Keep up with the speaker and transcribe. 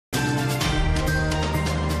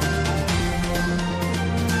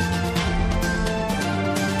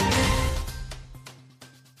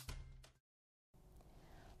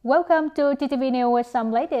Welcome to TTV News with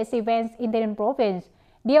some latest events in Tay Ninh province.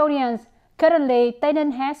 Dear audience, currently Tay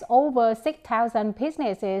Ninh has over 6,000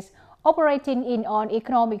 businesses operating in all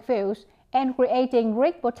economic fields and creating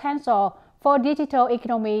great potential for digital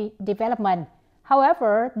economy development.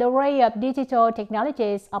 However, the rate of digital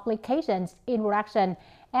technologies applications in production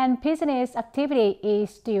and business activity is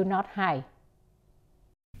still not high.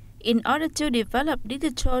 In order to develop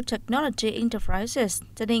digital technology enterprises,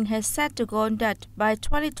 Tay Ninh has set the goal that by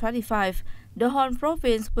 2025, the whole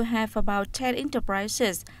province will have about 10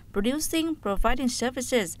 enterprises producing, providing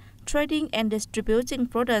services, trading and distributing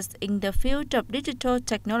products in the field of digital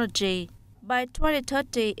technology. By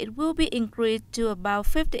 2030, it will be increased to about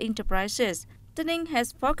 50 enterprises. Tay Ninh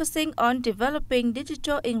has focusing on developing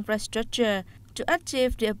digital infrastructure to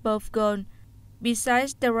achieve the above goal.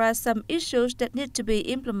 Besides, there are some issues that need to be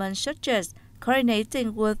implemented, such as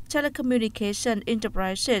coordinating with telecommunication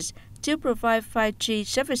enterprises to provide 5G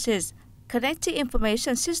services, connecting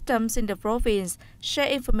information systems in the province, share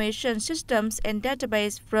information systems and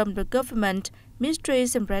database from the government,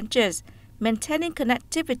 ministries and branches, maintaining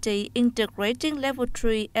connectivity, integrating level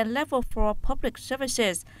 3 and level 4 public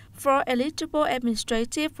services for eligible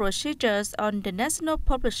administrative procedures on the National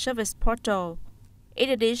Public Service Portal. In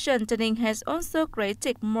addition, Tay Ninh has also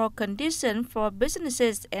created more conditions for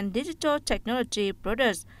businesses and digital technology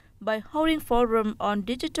products by holding forum on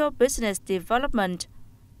digital business development,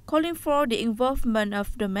 calling for the involvement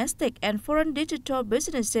of domestic and foreign digital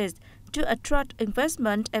businesses to attract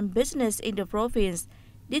investment and business in the province.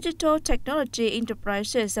 Digital technology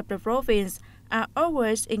enterprises of the province are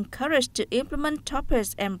always encouraged to implement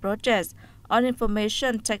topics and projects on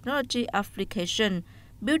information technology application,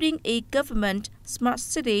 building e-government, smart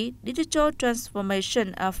city, digital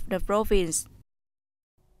transformation of the province.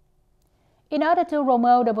 In order to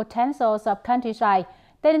promote the potentials of countryside,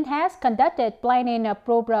 Tay Ninh has conducted planning of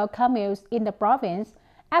rural communes in the province.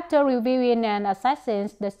 After reviewing and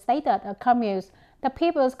assessing the status of communes, the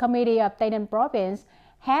People's Committee of Tay Ninh province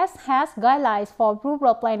has guidelines for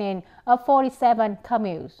rural planning of 47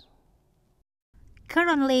 communes.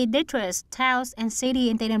 Currently, districts, towns, and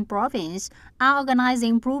cities in Tay Ninh province are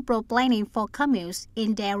organizing rural planning for communes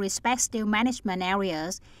in their respective management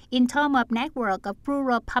areas in terms of network of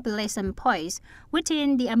rural population points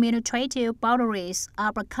within the administrative boundaries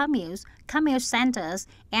of communes, commune centers,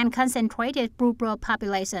 and concentrated rural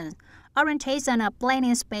populations, orientation of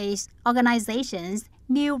planning space, organizations,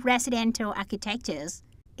 new residential architectures.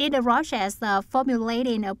 In the process of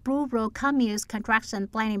formulating a rural communes construction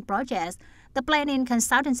planning projects, the planning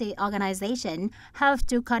consultancy organization have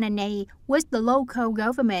to coordinate with the local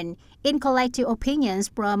government in collecting opinions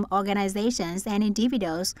from organizations and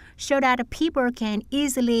individuals so that people can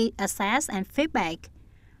easily assess and feedback.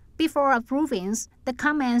 Before approving, the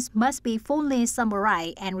comments must be fully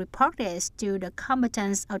summarized and reported to the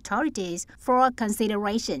competent authorities for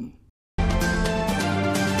consideration.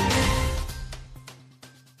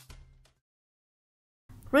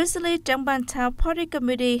 Recently, Trang Town Party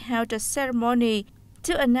Committee held a ceremony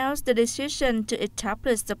to announce the decision to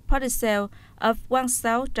establish the party cell of Quang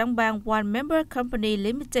Trang one-member company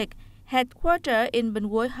limited, headquartered in Bình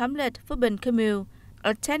Quế Hamlet, Phú Bình Commune.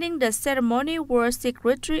 Attending the ceremony were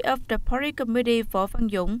Secretary of the Party Committee Võ Văn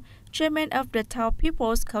Dũng, Chairman of the Town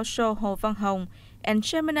People's Council Hồ Văn Hồng, and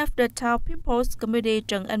Chairman of the Town People's Committee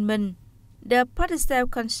Trần Anh Minh. The party cell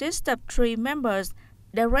consists of 3 members.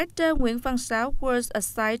 Director Nguyễn Văn Sáu was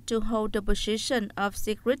assigned to hold the position of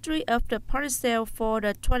Secretary of the Party Cell for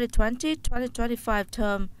the 2020-2025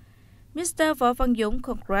 term. Mr. Võ Văn Dũng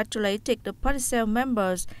congratulated the Party Cell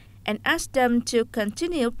members and asked them to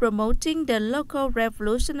continue promoting the local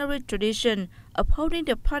revolutionary tradition, upholding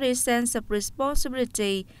the party's sense of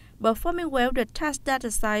responsibility, performing well the tasks that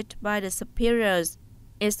assigned by the superiors.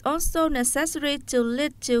 It's also necessary to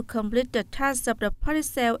lead to complete the tasks of the party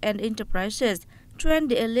cell and enterprises, train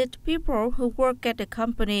the elite people who work at the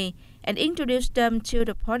company, and introduce them to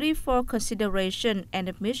the party for consideration and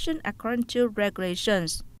admission according to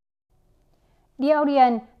regulations. Dear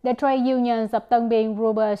audience, the trade unions of Tân Biên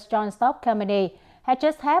Rubber Joint Stock Company had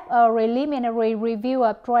just had a preliminary review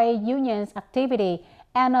of trade unions' activity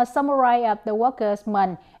and a summary of the Workers'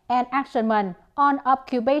 Month and Action Month on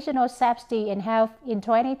occupational safety and health in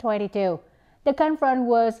 2022. The conference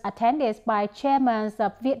was attended by chairmen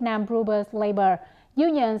of Vietnam Rubber Labor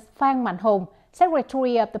Unions Phan Mạnh Hùng,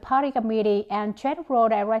 Secretary of the Party Committee and General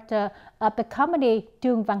Director of the company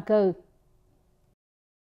Trương Văn Cư.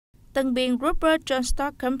 Tân Biên Rubber Joint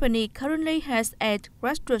Stock Company currently has 8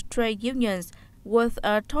 grassroots trade unions with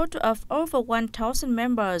a total of over 1,000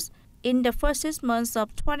 members. In the first 6 months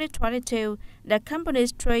of 2022, the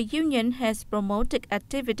company's trade union has promoted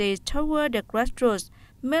activities toward the grassroots,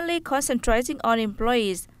 mainly concentrating on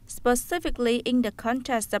employees, specifically in the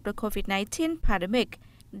context of the COVID-19 pandemic.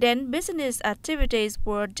 Then business activities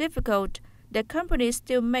were difficult. The company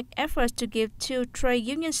still make efforts to give 2 trade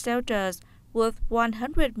union shelters worth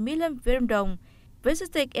 100 million Vietnam dong,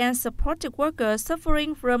 visiting and supporting workers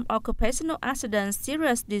suffering from occupational accidents,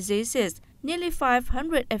 serious diseases. Nearly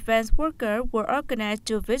 500 advanced workers were organized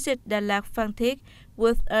to visit Đà Lạt Phan Thiết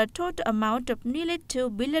with a total amount of nearly 2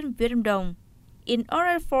 billion Vietnam dong. In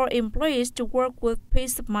order for employees to work with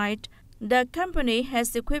peace of mind, the company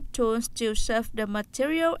has equipped tools to serve the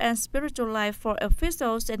material and spiritual life for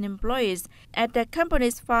officials and employees at the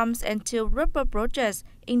company's farms and 2 rubber projects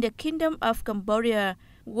in the Kingdom of Cambodia,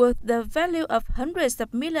 with the value of hundreds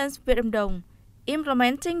of millions Vietnam dong.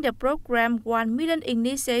 Implementing the program 1 million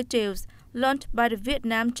initiatives launched by the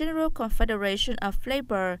Vietnam General Confederation of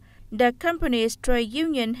Labor, the company's trade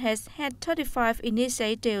union has had 35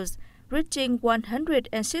 initiatives, reaching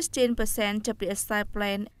 116% of the assigned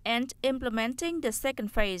plan and implementing the second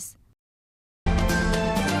phase.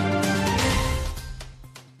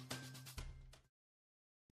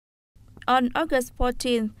 On August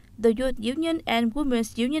 14th, the Youth Union and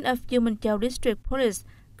Women's Union of Dioxin District Police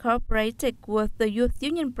cooperated with the Youth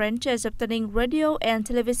Union branches of Tay Ninh radio and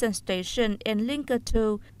television station in Linker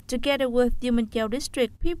 2, together with Dioxin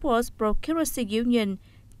District People's Procuracy Union,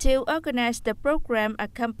 to organize the program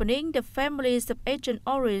accompanying the families of Agent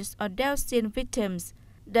Orange or Dioxin victims.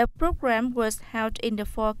 The program was held in the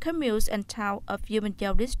 4 communes and towns of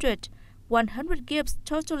Dioxin District. 100 gifts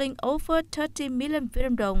totaling over 30 million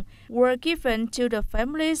Vietnam dong were given to the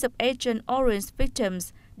families of Agent Orange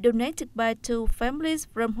victims, donated by 2 families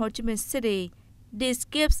from Ho Chi Minh City. These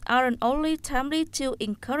gifts aren't only timely to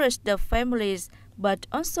encourage the families, but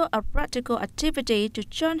also a practical activity to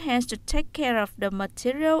join hands to take care of the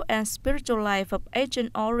material and spiritual life of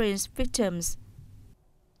Agent Orange victims.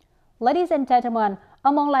 Ladies and gentlemen,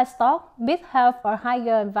 among livestock, beef have a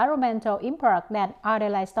higher environmental impact than other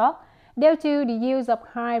livestock due to the use of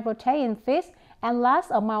high-protein fish and large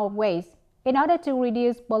amount of waste. In order to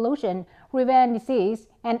reduce pollution, prevent disease,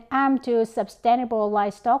 and aim to sustainable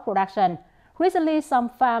livestock production, recently some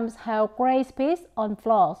farms have grazed pigs on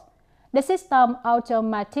floors. The system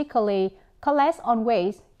automatically collects on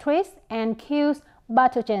waste, treats, and kills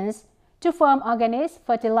pathogens to form organic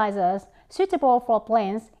fertilizers suitable for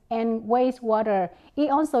plants and wastewater. It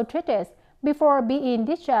also treated before being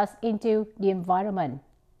discharged into the environment.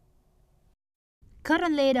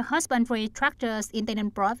 Currently, the husbandry tractors in Tay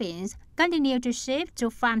Ninh province continue to shift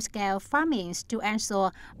to farm-scale farming to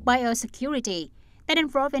ensure biosecurity. Tay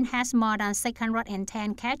Ninh province has more than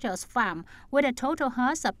 610 cattle farms with a total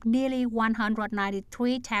herd of nearly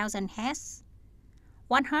 193,000 heads.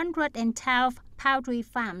 112 poultry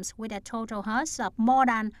farms with a total herd of more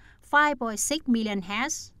than 5.6 million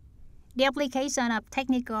heads. The application of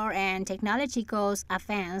technical and technological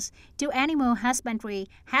advances to animal husbandry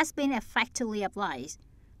has been effectively applied.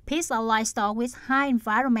 Pigs are livestock with high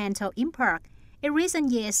environmental impact. In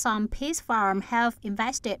recent years, some pig farms have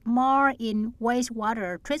invested more in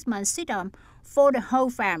wastewater treatment system for the whole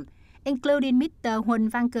farm, including Mr. Huỳnh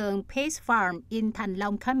Văn Cường Pig Farm in Thành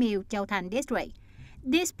Long Commune, Châu Thành District.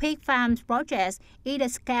 This pig farm project is a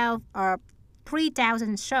scale of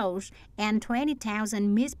 3,000 sows and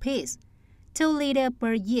 20,000 meat pigs. 2 liters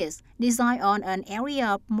per year, designed on an area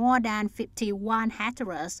of more than 51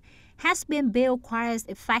 hectares, has been built quite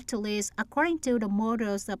effectively according to the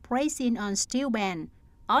models of pricing on steel band,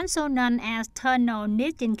 also known as tunnel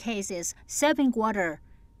knitting cases, serving water.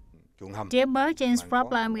 The emergence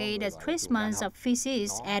problem is the treatment of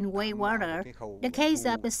feces and wastewater. The case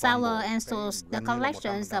of the seller ensures the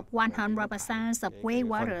collection of 100% of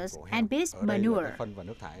wastewater and beef manure.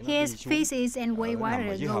 His feces and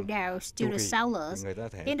wastewater go down to the sellers.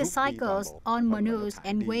 In the cycles, all manures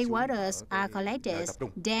and wastewater are collected,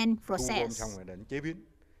 then processed.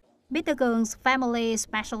 Mr. Cường family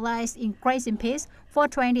specialized in grazing pigs for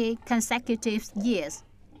 20 consecutive years.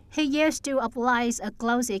 He used to apply a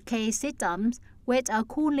closed cage system with a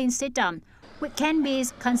cooling system, which can be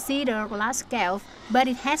considered large-scale, but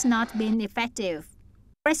it has not been effective.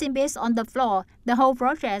 Grazing pigs on the floor, the whole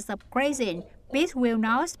process of grazing, pigs will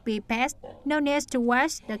not be passed, no need to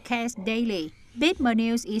wash the cage daily. Beef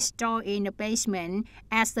manure is stored in the basement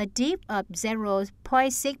at a depth of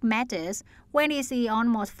 0.6 meters. When it is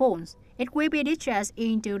almost full, it will be discharged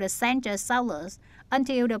into the center cellars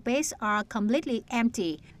until the pigs are completely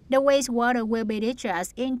empty. The wastewater will be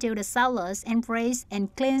discharged into the cellars and pressed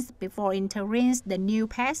and cleansed before entering the new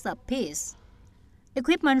packs of pigs.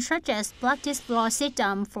 Equipment such as plug-disc floor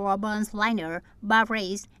system for burns liner, bar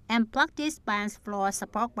race, and plug-disc band floor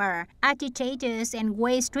support bar, agitators, and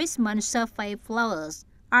waste treatment surface floors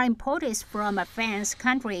are imported from advanced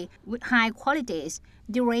countries with high qualities,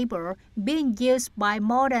 durable, being used by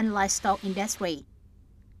modern livestock industry.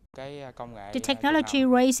 The technology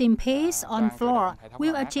raising pigs on floor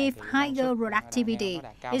will achieve higher productivity,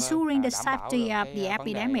 ensuring the safety of the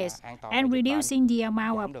epidermis and reducing the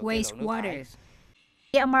amount of wastewater.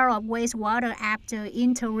 The amount of wastewater after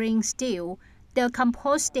entering steel, the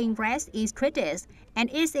composting rest is treated and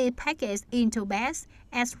is packaged into bags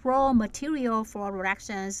as raw material for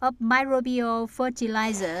production of microbial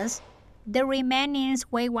fertilizers. The remaining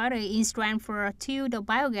wastewater is transferred to the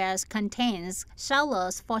biogas contains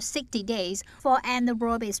cellars for 60 days for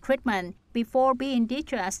anaerobic treatment before being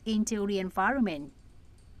discharged into the environment.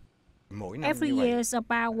 Every year,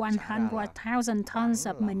 about 100,000 tons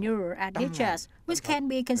of manure are discharged, which can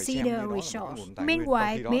be considered a resource.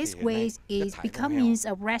 Meanwhile, this waste is becoming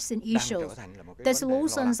a pressing issue. The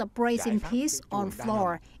solutions of raising pigs on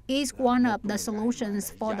floor is one of the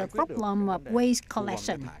solutions for the problem of waste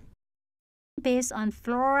collection. Pigs on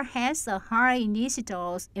floor has a high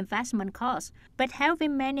initial investment cost, but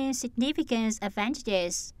having many significant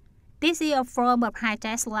advantages. This is a form of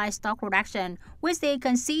high-tech livestock production, which they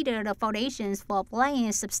consider the foundations for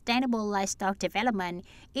applying sustainable livestock development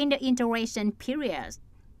in the integration period.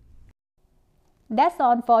 That's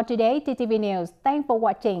all for today, TTV News. Thanks for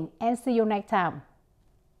watching and see you next time.